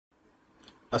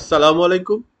আসসালামু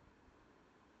আলাইকুম।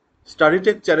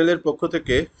 স্টাডিটেক চ্যানেলের পক্ষ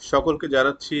থেকে সকলকে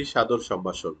জানাচ্ছি সাদর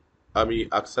সম্ভাষণ। আমি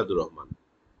আকসাদুর রহমান।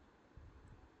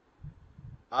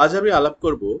 আজ আমি আলাপ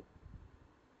করব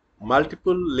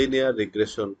মাল্টিপল লিনিয়ার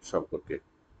রিগ্রেশন সম্পর্কে।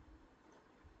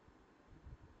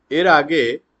 এর আগে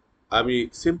আমি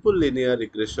সিম্পল লিনিয়ার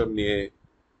রিগ্রেশন নিয়ে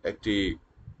একটি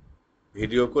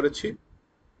ভিডিও করেছি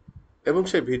এবং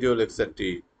সেই ভিডিও লেকচারটি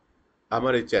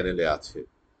আমার এই চ্যানেলে আছে।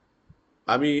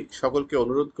 আমি সকলকে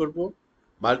অনুরোধ করব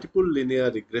মাল্টিপল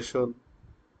লিনিয়ার রিগ্রেশন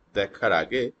দেখার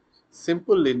আগে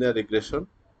সিম্পল লিনিয়ার রিগ্রেশন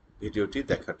ভিডিওটি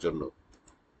দেখার জন্য।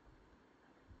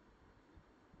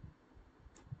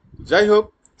 যাই হোক,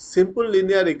 সিম্পল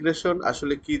লিনিয়ার রিগ্রেশন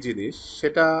আসলে কি জিনিস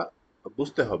সেটা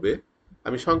বুঝতে হবে।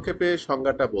 আমি সংক্ষেপে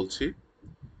সংজ্ঞাটা বলছি।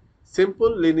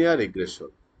 Simple linear regression,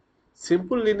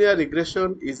 simple linear regression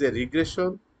is a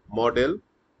regression model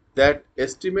that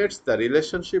estimates the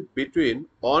relationship between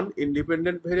one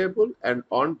independent variable and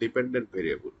one dependent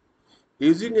variable.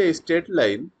 Using a straight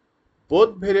line,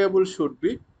 both variables should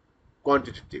be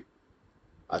quantitative.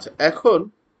 আচ্ছা, এখন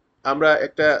আমরা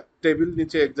একটা table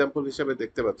নিচে example হিসেবে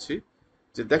দেখতে পাচ্ছি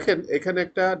যে দেখেন এখানে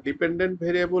একটা ডিপেন্ডেন্ট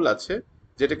ভেরিয়েবল আছে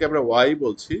যেটাকে আমরা ওয়াই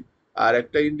বলছি, আর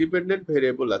একটা ইন্ডিপেন্ডেন্ট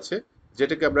ভেরিয়েবল আছে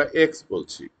যেটাকে আমরা এক্স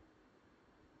বলছি।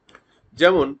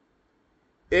 যেমন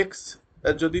এক্স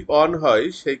যদি অন হয়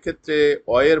সেই ক্ষেত্রে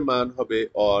ওয়াই এর মান হবে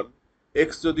অন,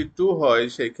 এক্স যদি টু হয়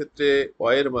সেই ক্ষেত্রে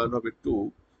ওয়াই এর মান হবে টু,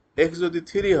 এক্স যদি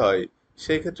থ্রি হয়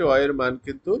সেই ক্ষেত্রে ওয়াই এর মান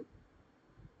কিন্তু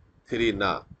থ্রি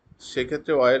না,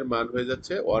 সেক্ষেত্রে ওয়াই এর মান হয়ে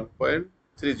যাচ্ছে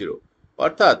 1.30।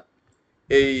 অর্থাৎ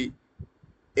এই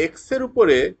এক্স এর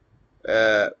উপরে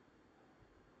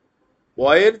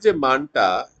ওয়াই এর যে মানটা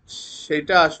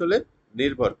সেটা আসলে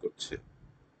নির্ভর করছে।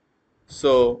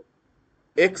 সো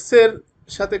এক্স এর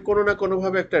সাথে কোনো না কোনো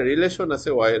ভাবে একটা রিলেশন আছে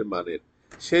ওয়াই এর মানের,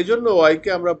 সেই জন্য ওয়াই কে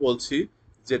আমরা বলছি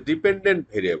যে ডিপেন্ডেন্ট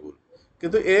ভেরিয়েবল।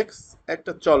 কিন্তু এক্স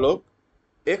একটা চলক,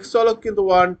 এক্স চলক কিন্তু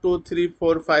 1 2 3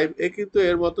 4 5 এ কিন্তু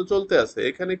এর মতো চলতে আছে,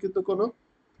 এখানে কিন্তু কোনো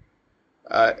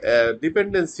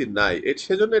ডিপেন্ডেন্সি নাই,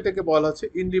 সেজন্য এটাকে বলা হচ্ছে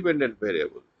ইন্ডিপেন্ডেন্ট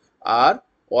ভেরিয়েবল। আর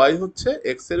ওয়াই হচ্ছে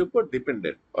এক্স এর উপর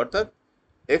ডিপেন্ডেন্ট, অর্থাৎ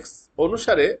এক্স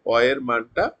অনুসারে ওয়াই এর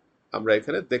মানটা আমরা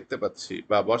এখানে দেখতে পাচ্ছি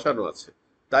বা বসানো আছে,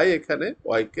 তাই এখানে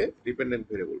ওয়াই কে ডিপেন্ডেন্ট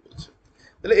ভেরিয়েবল বলছে।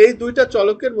 তাহলে এই দুইটা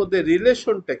চলকের মধ্যে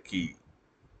রিলেশনটা কি?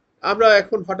 আমরা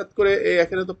এখন হঠাৎ করে এই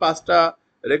এখানে তো পাঁচটা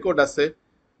রেকর্ড আছে,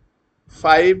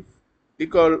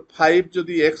 5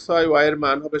 যদি এক্স হয় ওয়াই এর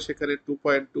মান হবে সেখানে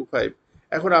 2.25।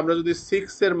 এখন আমরা যদি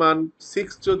সিক্স এর মান,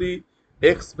 সিক্স যদি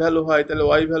এক্স ভ্যালু হয় তাহলে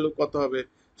ওয়াই ভ্যালু কত হবে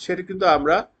সেটা কিন্তু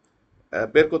আমরা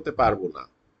বের করতে পারবো না,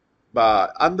 বা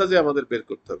আন্দাজে আমাদের বের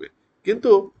করতে হবে।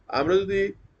 কিন্তু আমরা যদি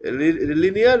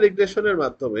লিনিয়ার রিগ্রেশনের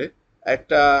মাধ্যমে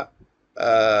একটা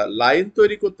লাইন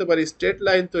তৈরি করতে পারি, স্ট্রেট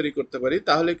লাইন তৈরি করতে পারি,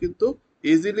 তাহলে কিন্তু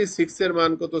ইজিলি সিক্স এর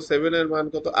মান কত, সেভেন এর মান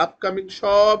কত, আপকামিং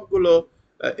সবগুলো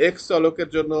এক্স চলকের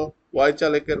জন্য ওয়াই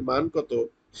চালকের মান কত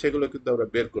সেগুলো কিন্তু আমরা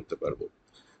বের করতে পারবো।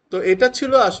 তো এটা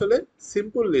ছিল আসলে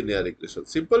simple linear regression.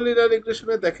 Simple linear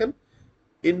রিগ্রেশনে দেখেন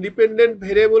ইন্ডিপেন্ডেন্ট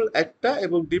ভেরিয়েবল একটা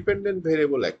এবং ডিপেন্ডেন্ট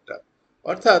ভেরিয়েবল একটা,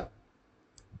 অর্থাৎ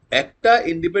একটা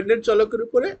ইন্ডিপেন্ডেন্ট চলকের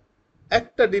উপরে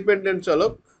একটা ডিপেন্ডেন্ট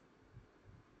চলক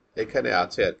এখানে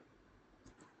আছে আর কি।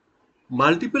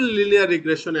 মাল্টিপল লিনিয়ার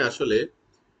রিগ্রেশনে আসলে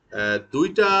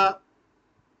দুইটা,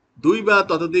 দুই বা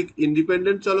ততোধিক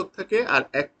ইন্ডিপেন্ডেন্ট চলক থাকে আর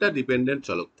একটা ডিপেন্ডেন্ট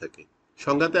চলক থাকে।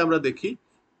 সংজ্ঞাতে আমরা দেখি,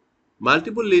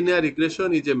 multiple linear regression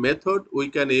is a method we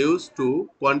can use to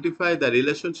quantify the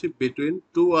relationship between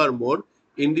two or more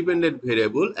independent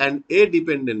variable and a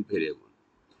dependent variable।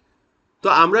 তো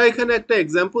আমরা এখানে একটা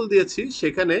এক্সাম্পল দিয়েছি,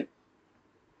 সেখানে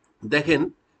দেখেন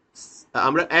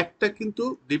আমরা একটা কিন্তু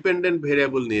ডিপেন্ডেন্ট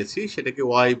ভেরিয়েবল নিয়েছি সেটাকে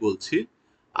ওয়াই বলছি,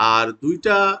 আর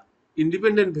দুইটা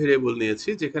ইন্ডিপেন্ডেন্ট ভেরিয়েবল নিয়েছি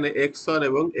যেখানে এক্স ওয়ান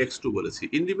এবং এক্স টু বলেছি।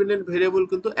 ইন্ডিপেন্ডেন্ট ভেরিয়েবল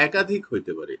কিন্তু একাধিক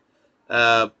হইতে পারে,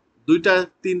 আহ, দুইটা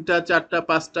তিনটা চারটা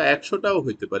পাঁচটা 100টাও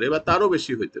হইতে পারে বা তারও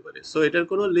বেশি হইতে পারে, সো এটার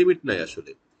কোনো লিমিট নাই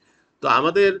আসলে। তো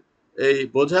আমাদের এই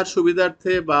বোঝার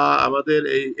সুবিধার্থে বা আমাদের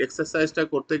এই এক্সারসাইজটা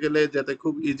করতে গেলে যাতে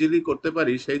খুব ইজিলি করতে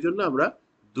পারি সেই জন্য আমরা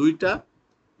দুইটা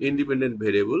ইন্ডিপেন্ডেন্ট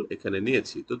ভেরিয়েবল এখানে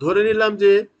নিয়েছি। তো ধরে নিলাম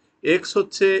যে এক্স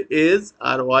হচ্ছে এজ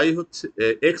আর ওয়াই হচ্ছে,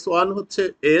 এক্স ওয়ান হচ্ছে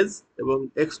এজ এবং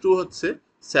এক্স টু হচ্ছে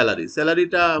স্যালারি।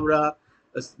 স্যালারিটা আমরা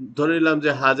ধরে নিলাম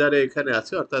যে হাজারে এখানে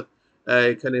আছে, অর্থাৎ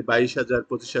এখানে 22,000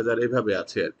 25,000 এভাবে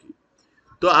আছে আর কি।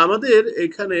 তো আমাদের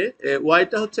এখানে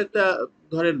ওয়াইটা হচ্ছে একটা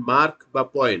ধরেন মার্ক বা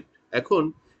পয়েন্ট। এখন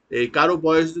এই কারো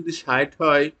বয়স যদি 60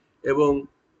 হয় এবং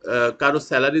কারো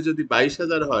স্যালারি যদি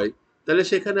 22,000 হয় তাহলে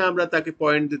সেখানে আমরা তাকে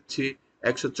পয়েন্ট দিচ্ছি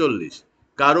 140।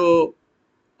 কারো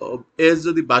এজ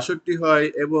যদি 62 হয়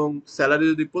এবং স্যালারি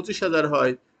যদি 25,000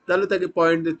 হয় তাহলে তাকে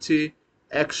পয়েন্ট দিচ্ছি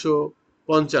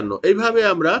 155। এইভাবে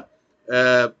আমরা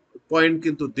পয়েন্ট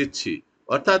কিন্তু দিচ্ছি।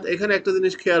 অর্থাৎ এখানে একটা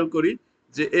জিনিস খেয়াল করি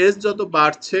যে এজ যত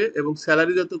বাড়ছে এবং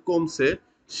স্যালারি যত কমছে,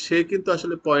 সে কিন্তু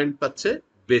আসলে পয়েন্ট পাচ্ছে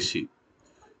বেশি।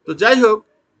 তো যাই হোক,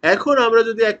 এখন আমরা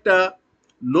যদি একটা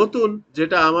নতুন,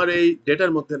 যেটা আমার এই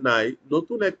ডেটার মধ্যে নাই,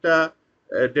 নতুন একটা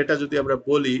ডেটা যদি আমরা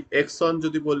বলি, এক্সন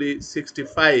যদি বলি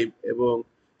 65 এবং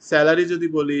স্যালারি যদি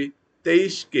বলি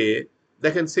 23K।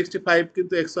 দেখেন 65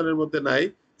 কিন্তু এক্সনের মধ্যে নাই,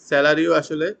 স্যালারিও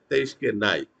আসলে 23K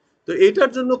নাই। তো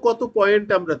এটার জন্য কত পয়েন্ট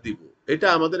আমরা দিব, এটা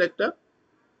আমাদের একটা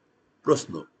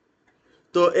প্রশ্ন।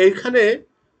 তো এইখানে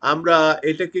আমরা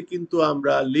এটাকে কিন্তু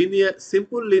আমরা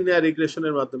সিম্পল লিনিয়ার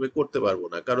রিগ্রেশনের মাধ্যমে করতে পারবো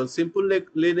না, কারণ সিম্পল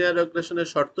লিনিয়ার রিগ্রেশনের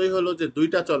শর্তই হলো যে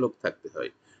দুইটা চলক থাকতে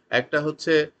হয়। একটা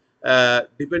হচ্ছে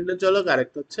ডিপেন্ডেন্ট চলক, আর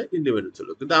একটা হচ্ছে ইন্ডিপেন্ডেন্ট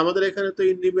চলক, কিন্তু আমাদের এখানে তো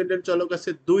ইন্ডিপেন্ডেন্ট চলক আছে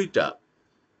দুইটা।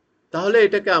 তাহলে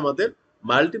এটাকে আমাদের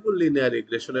মাল্টিপল লিনিয়ার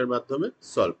রিগ্রেশনের মাধ্যমে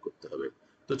সলভ করতে হবে।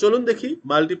 তো চলুন দেখি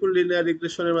মাল্টিপল লিনিয়ার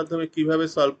রিগ্রেশনের মাধ্যমে কিভাবে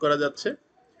সলভ করা যাচ্ছে।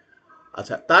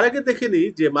 আচ্ছা, তার আগে দেখে নিই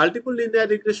যে মাল্টিপল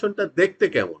লিনিয়ার রিগ্রেশনটা দেখতে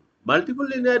কেমন। মাল্টিপল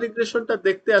লিনিয়ার রিগ্রেশনটা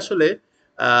দেখতে আসলে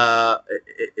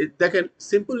দেখেন,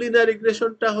 সিম্পল লিনিয়ার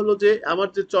রিগ্রেশনটা হলো যে আমার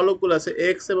যে চলকগুলো আছে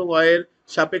এক্স এবং ওয়াই এর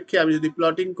সাপেক্ষে আমি যদি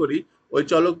প্লটিং করি, ওই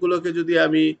চলকগুলোকে যদি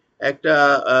আমি একটা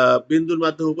বিন্দুর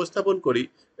মাধ্যমে উপস্থাপন করি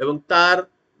এবং তার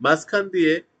মাঝখান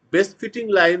দিয়ে বেস্ট ফিটিং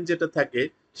লাইন যেটা থাকে,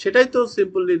 সেটাই তো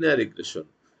সিম্পল লিনিয়ার রিগ্রেশন।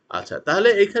 আচ্ছা, তাহলে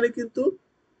এখানে কিন্তু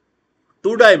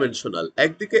টু ডাইমেনশনাল,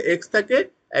 একদিকে এক্স থাকে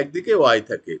একদিকে ওয়াই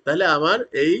থাকে, তাহলে আমার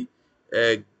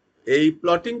আহ, এই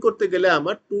প্লটিং করতে গেলে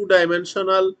আমার টু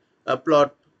ডাইমেনশনাল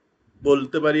প্লট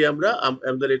বলতে পারি আমরা,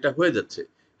 আমাদের এটা হয়ে যাচ্ছে।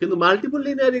 কিন্তু মাল্টিপল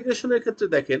লিনিয়ার রিগ্রেশনের ক্ষেত্রে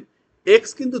দেখেন,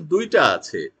 এক্স কিন্তু দুইটা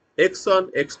আছে, x one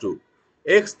x two,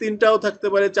 x তিনটাও থাকতে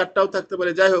পারে চারটাও থাকতে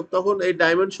পারে, যাই হোক তখন এই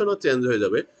ডাইমেনশনও চেঞ্জ হয়ে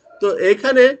যাবে। তো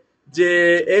এখানে যে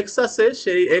এক্স আছে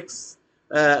সেই এক্স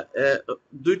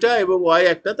দুইটা এবং ওয়াই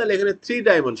একটা, তাহলে এখানে থ্রি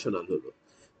ডাইমেনশনাল হলো।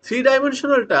 থ্রি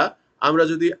ডাইমেনশনালটা আমরা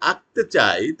যদি আঁকতে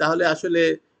চাই তাহলে আসলে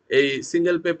এই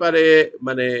সিঙ্গেল পেপারে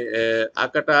মানে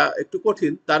আঁকাটা একটু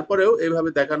কঠিন, তারপরেও এইভাবে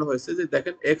দেখানো হয়েছে যে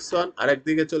দেখেন এক্স ওয়ান আর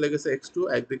একদিকে চলে গেছে এক্স টু,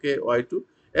 একদিকে ওয়াই টু,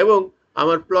 এবং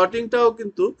আমার প্লটিংটাও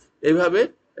কিন্তু এইভাবে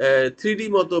থ্রি ডি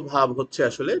মতো ভাব হচ্ছে,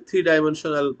 আসলে থ্রি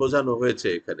ডাইমেনশনাল বোঝানো হয়েছে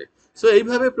এখানে। সো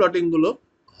এইভাবে প্লটিং গুলো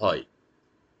হয়।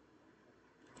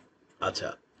 আচ্ছা,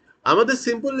 আমাদের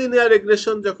সিম্পল লিনিয়ার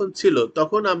রিগ্রেশন যখন ছিল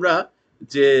তখন আমরা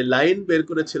যে লাইন বের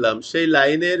করেছিলাম, সেই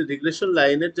লাইনের রিগ্রেশন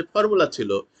লাইনের যে ফর্মুলা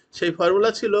ছিল, সেই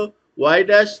ফর্মুলা ছিল ওয়াই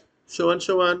ড্যাশ সমান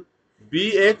সমান বি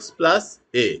এক্স প্লাস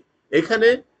এ। এখানে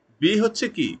বি হচ্ছে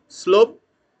কি স্লোপ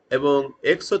এবং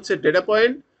এক্স হচ্ছে ডেটা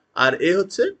পয়েন্ট আর এ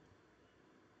হচ্ছে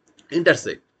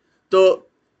ইন্টারসেক্ট। তো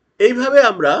এইভাবে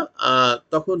আমরা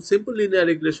তখন সিম্পল লিনিয়ার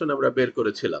রিগ্রেশন আমরা বের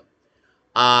করেছিলাম।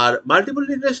 আর মাল্টিপল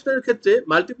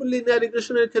লিনিয়ার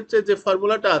রিগ্রেশনের ক্ষেত্রে যে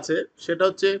ফর্মুলাটা আছে সেটা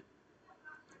হচ্ছে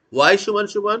y সমান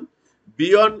সমান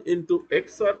b1 into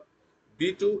x1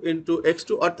 b2 into x2,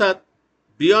 অর্থাৎ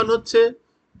b1 হচ্ছে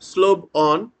স্লোপ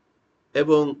অন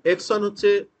এবং x1 হচ্ছে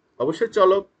অবশ্যই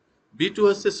চলক, b2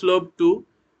 হচ্ছে স্লোপ টু,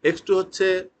 x2 হচ্ছে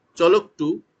চলক টু,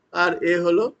 আর a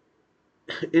হলো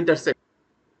ইন্টারসেক্ট।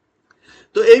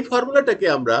 তো এই ফর্মুলাটাকে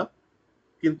আমরা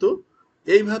কিন্তু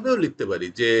এইভাবেও লিখতে পারি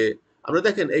যে আমরা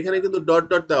দেখেন এখানে কিন্তু ডট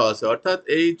ডট দেওয়া আছে, অর্থাৎ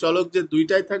এই চলক যে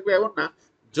দুইটাই থাকবে এমন না,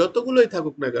 যতগুলোই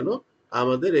থাকুক না কেন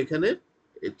আমাদের এখানে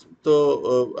তো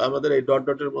আমাদের এই ডট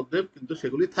ডটের মধ্যে কিন্তু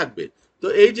সেগুলি থাকবে। তো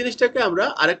এই জিনিসটাকে আমরা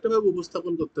আরেকটা ভাবে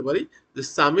উপস্থাপন করতে পারি যে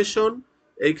সামেশন,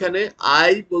 এইখানে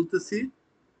আই বলতেছি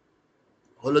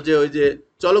হলো যে ওই যে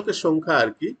চলকের সংখ্যা আর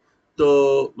কি, তো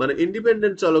মানে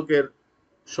ইন্ডিপেন্ডেন্ট চলকের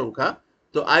সংখ্যা।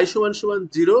 তো আই সমান সমান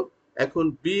জিরো। এখন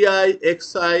বি আই এক্স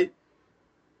আই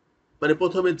মানে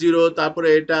প্রথমে জিরো, তারপরে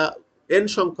এটা এন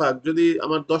সংখ্যক, যদি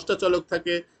আমার 10টা চলক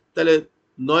থাকে তাহলে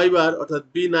 9 বার, অর্থাৎ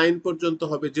বি9 পর্যন্ত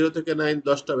হবে, 0 থেকে 9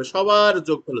 10টা হবে, সবার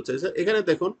যোগফল হচ্ছে। এখানে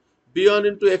দেখুন বি1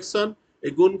 ইন্টু এক্স1,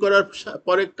 এই গুণ করার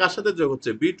পরে কার সাথে যোগ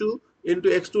হচ্ছে, বি2 ইন্টু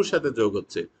এক্স2 এর সাথে যোগ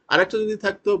হচ্ছে। আরেকটা যদি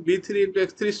থাকতো বি3 ইন্টু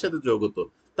এক্স3 এর সাথে যোগ হতো।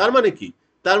 তার মানে কি,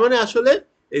 তার মানে আসলে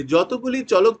এই যতগুলি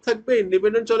চলক থাকবে,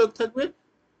 ইন্ডিপেন্ডেন্ট চলক থাকবে,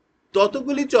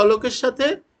 ততগুলি চলকের সাথে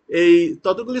এই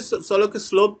ততগুলি চলকের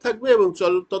স্লোপ থাকবে এবং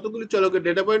ততগুলি চলকের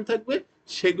ডেটা পয়েন্ট থাকবে,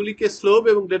 সেগুলিকে স্লোপ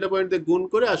এবং ডেটা পয়েন্ট দিয়ে গুণ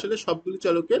করে আসলে সবগুলি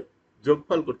চলকের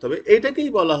যোগফল করতে হবে। এটাকেই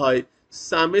বলা হয়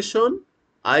summation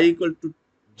I equal to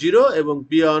zero এবং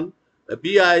বিয়ন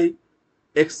বিআই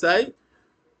এক্স আই।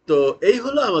 তো এই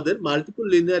হলো আমাদের মাল্টিপল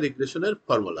লিনিয়ার রিগ্রেশনের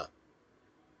ফর্মুলা।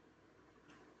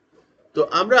 তো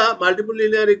আমরা মাল্টিপল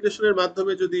লিনিয়ার রিগ্রেশনের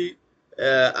মাধ্যমে যদি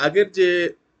আগের যে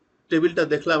টেবিলটা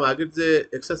দেখলাম, আগের যে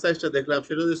এক্সারসাইজটা দেখলাম,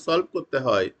 সেটা যদি সলভ করতে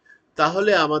হয়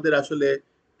তাহলে আমাদের আসলে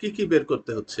কি কি বের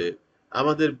করতে হচ্ছে।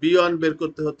 আমাদের বি1 বের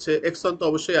করতে হচ্ছে, এক্স1 তো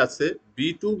অবশ্যই আছে,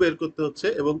 বি2 বের করতে হচ্ছে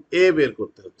এবং এ বের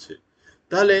করতে হচ্ছে।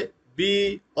 তাহলে বি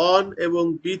অন এবং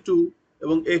বি2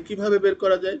 এবং এ কিভাবে বের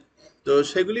করা যায়, তো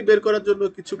সেগুলি বের করার জন্য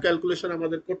কিছু ক্যালকুলেশন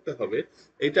আমাদের করতে হবে।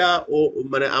 এটা ও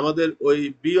মানে আমাদের ওই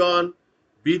বি1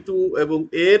 বি2 এবং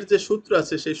এর যে সূত্র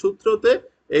আছে সেই সূত্রতে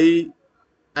এই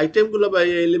আইটেমগুলো বা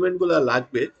এই এলিমেন্টগুলো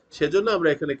লাগবে, সেজন্য আমরা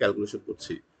এখানে ক্যালকুলেশন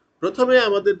করছি। প্রথমে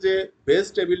আমাদের যে বেস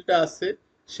টেবিলটা আছে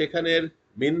সেখানের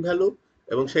মিন ভ্যালু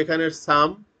এবং সেখানের সাম,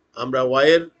 আমরা ওয়াই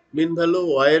এর মিন ভ্যালু,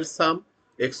 ওয়াই এর সাম,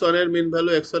 এক্স1 এর মিন ভ্যালু,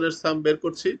 এক্স1 এর সাম বের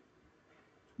করছি।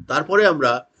 তারপরে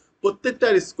আমরা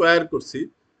প্রত্যেকটার স্কোয়ার করছি,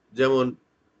 যেমন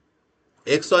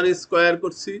এক্স1 স্কোয়ার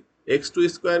করছি, এক্স2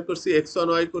 স্কোয়ার করছি, এক্স1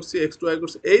 ওয়াই করছি, এক্স2 ওয়াই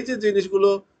করছি। এই যে জিনিসগুলো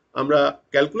আমরা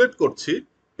ক্যালকুলেট করছি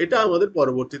এটা আমাদের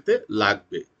পরবর্তীতে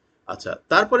লাগবে। আচ্ছা,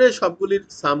 তারপরে সবগুলির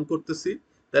সাম করতেছি।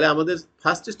 তাহলে আমাদের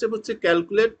ফার্স্ট স্টেপ হচ্ছে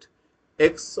calculate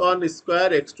এক্স1 square,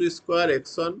 এক্স2 square,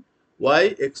 এক্স1 Y,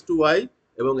 এক্স2 Y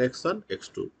এবং এক্স1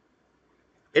 এক্স2।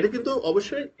 এটা কিন্তু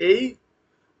অবশ্যই এই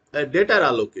ডেটার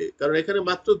আলোকে, কারণ এখানে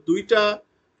মাত্র দুইটা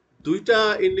দুইটা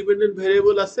ইন্ডিপেন্ডেন্ট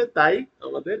ভেরিয়েবল আছে, তাই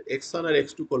আমাদের এক্স1 আর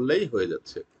এক্স2 করলেই হয়ে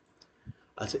যাচ্ছে।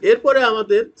 আচ্ছা, এরপরে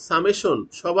আমাদের সামেশন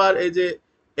সবার এই যে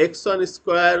এক্স1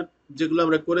 স্কোয়ার যেগুলো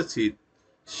আমরা করেছি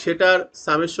সেটার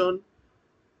সামেশন,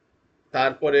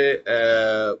 তারপরে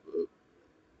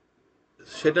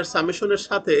সেটার সামেশনের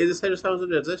সাথে এই যে সামেশন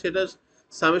আছে সেটার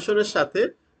সামেশনের সাথে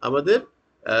আমাদের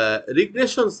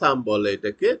রিগ্রেশন সাম বলে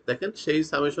এটাকে, দেখেন সেই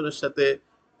সামেশনের সাথে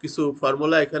কিছু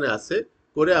ফর্মুলা এখানে আছে,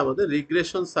 করে আমাদের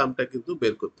রিগ্রেশন সামটা কিন্তু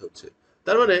বের করতে হচ্ছে।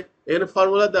 তার মানে এখানে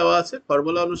ফর্মুলা দেওয়া আছে,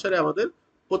 ফর্মুলা অনুসারে আমাদের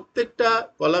প্রত্যেকটা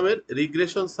কলামের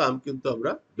রিগ্রেশন সাম কিন্তু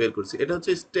আমরা বের করছি। এটা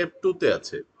হচ্ছে স্টেপ 2 তে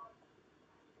আছে।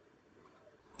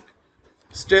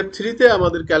 স্টেপ 3 তে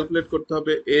আমাদের ক্যালকুলেট করতে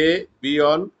হবে এ,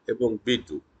 বি1 এবং বি2।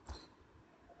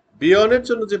 বিয়নের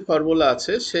জন্য যে ফর্মুলা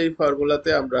আছে সেই ফর্মুলাতে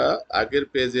আমরা আগের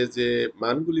পেজে যে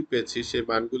মানগুলি পেয়েছি সেই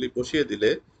মানগুলি বসিয়ে দিলে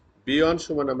বিয়ন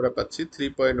সমান আমরা পাচ্ছি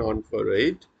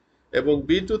 3.148 এবং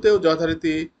বি2 তেও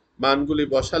যথারীতি মানগুলি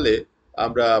বসালে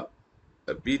আমরা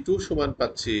বি2 সমান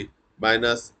পাচ্ছি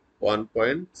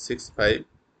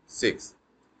 -1.656।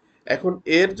 এখন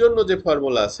এর জন্য যে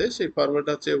ফর্মুলা আছে সেই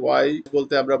ফর্মুলাটা হচ্ছে ওয়াই,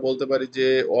 বলতে আমরা বলতে পারি যে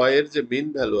ওয়াই এর যে মিন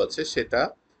ভ্যালু আছে সেটা,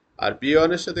 আর বি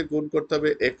ওয়ান এর সাথে গুণ করতে হবে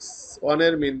এক্স ওয়ান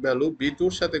এর মিন ভ্যালু, বি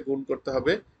টুর সাথে গুণ করতে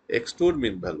হবে এক্স টুর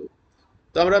মিন ভ্যালু।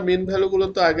 তো আমরা মিন ভ্যালুগুলো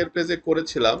তো আগের পেজে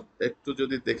করেছিলাম, একটু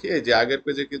যদি দেখি এই যে আগের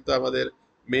পেজে কিন্তু আমাদের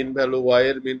মিন ভ্যালু, ওয়াই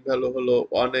এর মিন ভ্যালু হলো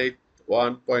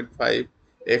 181.5,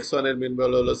 এক্স ওয়ান এর মিন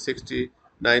ভ্যালু হলো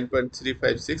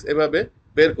 69.356, এভাবে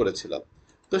বের করেছিলাম।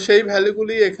 তো সেই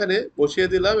ভ্যালুগুলি এখানে বসিয়ে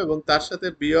দিলাম এবং তার সাথে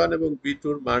বি ওয়ান এবং বি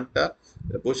টুর মানটা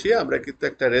বসিয়ে আমরা কিন্তু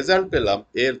একটা রেজাল্ট পেলাম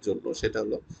এর জন্য, সেটা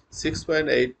হলো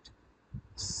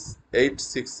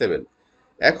 6.867।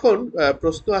 এখন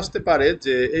প্রশ্ন আসতে পারে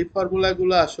যে এই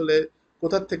ফর্মুলাগুলো আসলে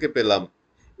কোথা থেকে পেলাম।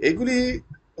 এগুলি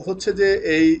হচ্ছে যে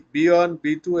এই বি1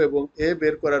 বি2 এবং এ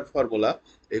বের করার ফর্মুলা,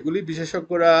 এগুলি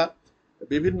বিশেষজ্ঞরা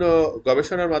বিভিন্ন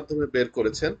গবেষণার মাধ্যমে বের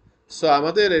করেছেন। সো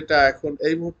আমাদের এটা এখন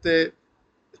এই মুহূর্তে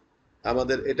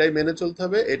আমাদের এটাই মেনে চলতে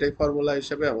হবে, এটাই ফর্মুলা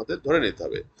হিসেবে আমাদের ধরে নিতে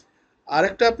হবে।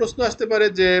 আরেকটা প্রশ্ন আসতে পারে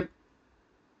যে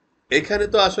এখানে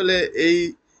তো আসলে এই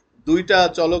দুইটা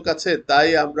চলক আছে তাই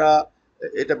আমরা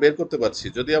এটা বের করতে পারছি,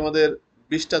 যদি আমাদের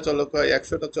 20টা চলক হয়,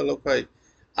 100টা চলক হয়।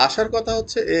 আসার কথা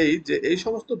হচ্ছে এই যে এই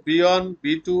সমস্ত বি1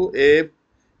 বি2 এ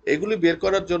এগুলি বের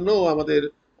করার জন্য আমাদের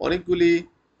অনেকগুলি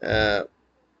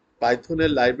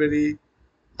পাইথনের লাইব্রেরি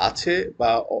আছে,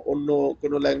 বা অন্য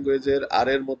কোনো ল্যাঙ্গুয়েজের আর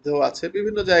এর মধ্যেও আছে,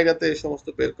 বিভিন্ন জায়গাতে এই সমস্ত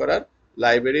বের করার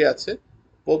লাইব্রেরি আছে,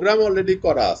 প্রোগ্রাম অলরেডি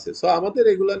করা আছে। সো আমাদের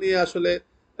এগুলো নিয়ে আসলে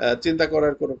চিন্তা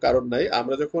করার কোনো কারণ নাই।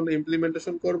 আমরা যখন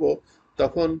ইমপ্লিমেন্টেশন করব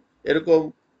তখন এরকম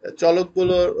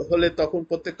চলকগুলো হলে তখন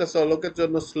প্রত্যেকটা চলকের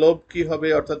জন্য স্লোপ কি হবে,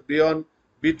 অর্থাৎ বি1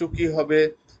 বি2 কি হবে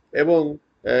এবং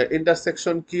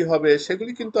ইন্টারসেকশন কি হবে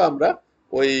সেগুলি কিন্তু আমরা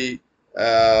ওই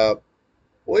আহ,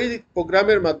 ওই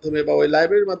প্রোগ্রামের মাধ্যমে বা ওই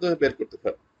লাইব্রেরির মাধ্যমে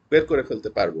বের করে ফেলতে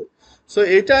পারবো। সো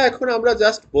এটা এখন আমরা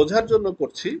জাস্ট বোঝার জন্য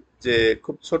করছি যে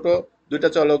খুব ছোট দুইটা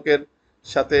চলকের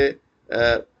সাথে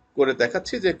আহ, করে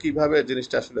দেখাচ্ছি যে কিভাবে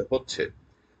জিনিসটা আসলে হচ্ছে।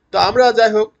 তো আমরা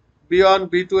যাই হোক বি1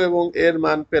 বি2 এবং এর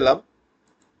মান পেলাম।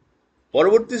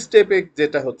 পরবর্তী স্টেপে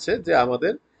যেটা হচ্ছে যে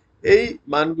আমাদের এই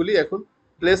মানগুলি এখন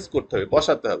প্লেস করতে হবে,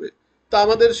 বসাতে হবে। তো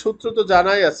আমাদের সূত্র তো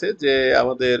জানাই আছে যে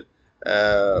আমাদের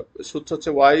আহ, সূত্র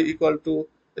হচ্ছে ওয়াই ইকুয়াল টু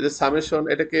এই যে সামেশন,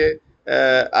 এটাকে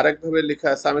আরেকভাবে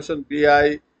লেখা সামেশন বিআই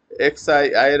এক্স আই,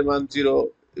 আই এর মান 0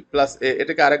 প্লাস এ,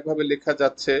 এটাকে আরেকভাবে লেখা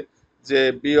যাচ্ছে যে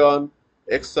বি1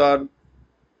 এক্স1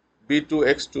 বি2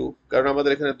 এক্স2, কারণ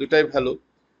আমাদের এখানে দুটাই ভ্যালু।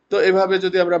 তো এভাবে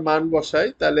যদি আমরা মান বসাই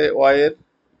তাহলে ওয়াই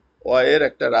এর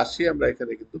একটা রাশি আমরা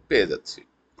এখানে কিন্তু পেয়ে যাচ্ছি।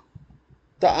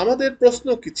 তো আমাদের প্রশ্ন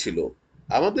কি ছিল?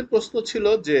 আমাদের প্রশ্ন ছিল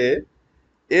যে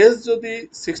এজ যদি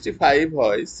 65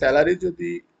 হয়, স্যালারি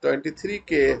যদি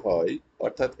 23K হয়,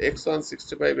 অর্থাৎ X1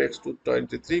 65, X2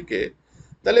 23K,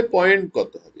 তাহলে পয়েন্ট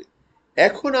কত হবে?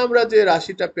 এখন আমরা যে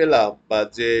রাশিটা পেলাম বা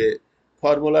যে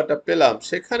ফর্মুলাটা পেলাম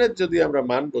সেখানে যদি আমরা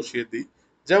মান বসিয়ে দিই,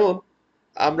 যেমন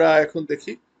আমরা এখন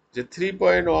দেখি যে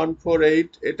 3.148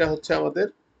 এটা হচ্ছে আমাদের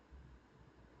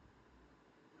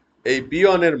এই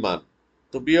বি1 এর মান।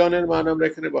 তো বি1 এর মান আমরা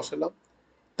এখানে বসালাম,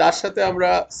 তার সাথে আমরা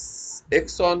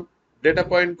x1 ডেটা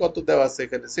পয়েন্ট কত দেওয়া আছে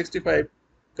এখানে 65,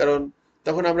 কারণ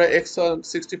তখন আমরা x1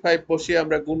 65 বসিয়ে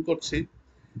আমরা গুণ করছি।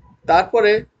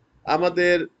 তারপরে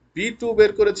আমাদের বি2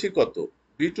 বের করেছি কত,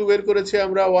 বি2 বের করেছি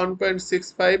আমরা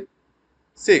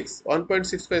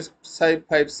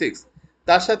 1.656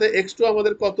 তার সাথে x2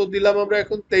 আমাদের কত দিলাম আমরা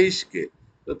এখন 23 কে,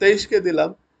 তো 23 কে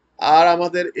দিলাম। আর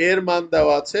আমাদের এর মান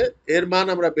দেওয়া আছে, এর মান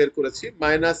আমরা বের করেছি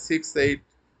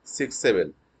 -6867।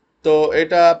 তো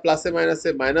এটা প্লাসে মাইনাসে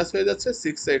মাইনাস হয়ে যাচ্ছে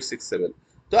 6867।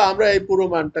 তো আমরা এই পুরো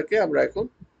মানটাকে আমরা এখন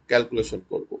ক্যালকুলেশন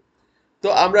করব। তো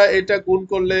আমরা এটা গুণ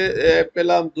করলে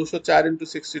পেলাম 204 ×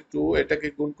 62, এটাকে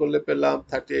গুণ করলে পেলাম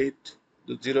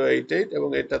 38088, এবং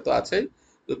এটা তো আছেই।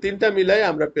 তো তিনটা মিলাই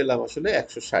আমরা পেলাম আসলে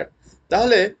 160।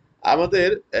 তাহলে আমাদের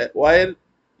ওয়াই এর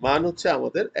মান হচ্ছে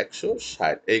আমাদের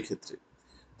 160 এই ক্ষেত্রে।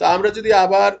 তো আমরা যদি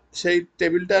আবার সেই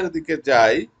টেবিলটার দিকে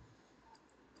যাই,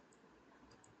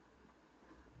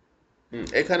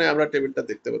 এখানে আমরা টেবিলটা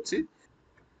দেখতে পাচ্ছি।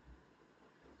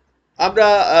 আমরা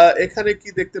এখানে কি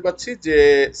দেখতে পাচ্ছি যে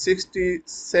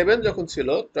 67 যখন ছিল,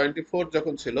 24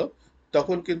 যখন ছিল,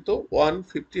 তখন কিন্তু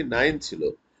 159 ছিল।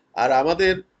 আর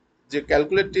আমাদের যে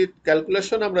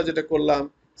ক্যালকুলেশন আমরা যেটা করলাম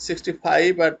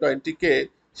 65 আর 20 কে,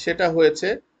 সেটা হয়েছে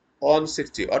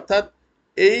 160, অর্থাৎ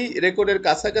এই রেকর্ডের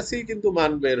কাছাকাছি কিন্তু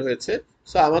মান বের হয়েছে।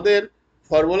 সো আমাদের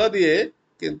ফর্মুলা দিয়ে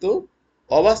কিন্তু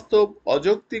অবাস্তব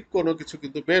অযৌক্তিক কোনো কিছু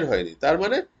কিন্তু বের হয়নি। তার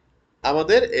মানে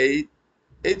আমাদের এই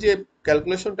এই যে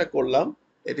ক্যালকুলেশনটা করলাম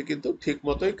এটি কিন্তু ঠিক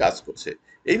মতোই কাজ করছে।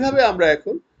 এইভাবে আমরা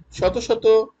এখন শত শত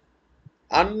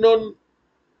আননোন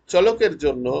চলকের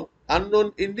জন্য, আননোন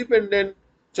ইন্ডিপেন্ডেন্ট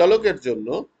চলকের জন্য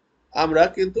আমরা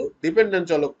কিন্তু ডিপেন্ডেন্ট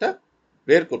চলকটা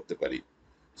বের করতে পারি।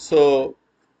 সো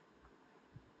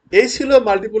এই ছিল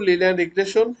মাল্টিপল লিনিয়ার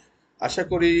রিগ্রেশন। আশা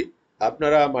করি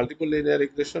আপনারা মাল্টিপল লিনিয়ার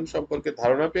রিগ্রেশন সম্পর্কে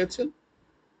ধারণা পেয়েছেন।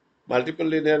 মাল্টিপল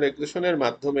লিনিয়ার রিগ্রেশনের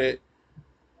মাধ্যমে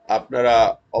আপনারা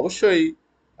অবশ্যই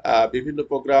বিভিন্ন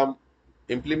প্রোগ্রাম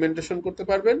ইমপ্লিমেন্টেশন করতে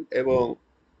পারবেন, এবং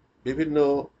বিভিন্ন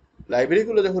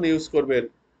লাইব্রেরিগুলো যখন ইউজ করবেন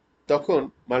তখন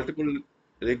মাল্টিপল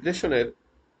রিগ্রেশনের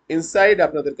ইনসাইড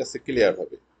আপনাদের কাছে ক্লিয়ার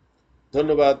হবে।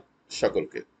 ধন্যবাদ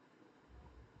সকলকে।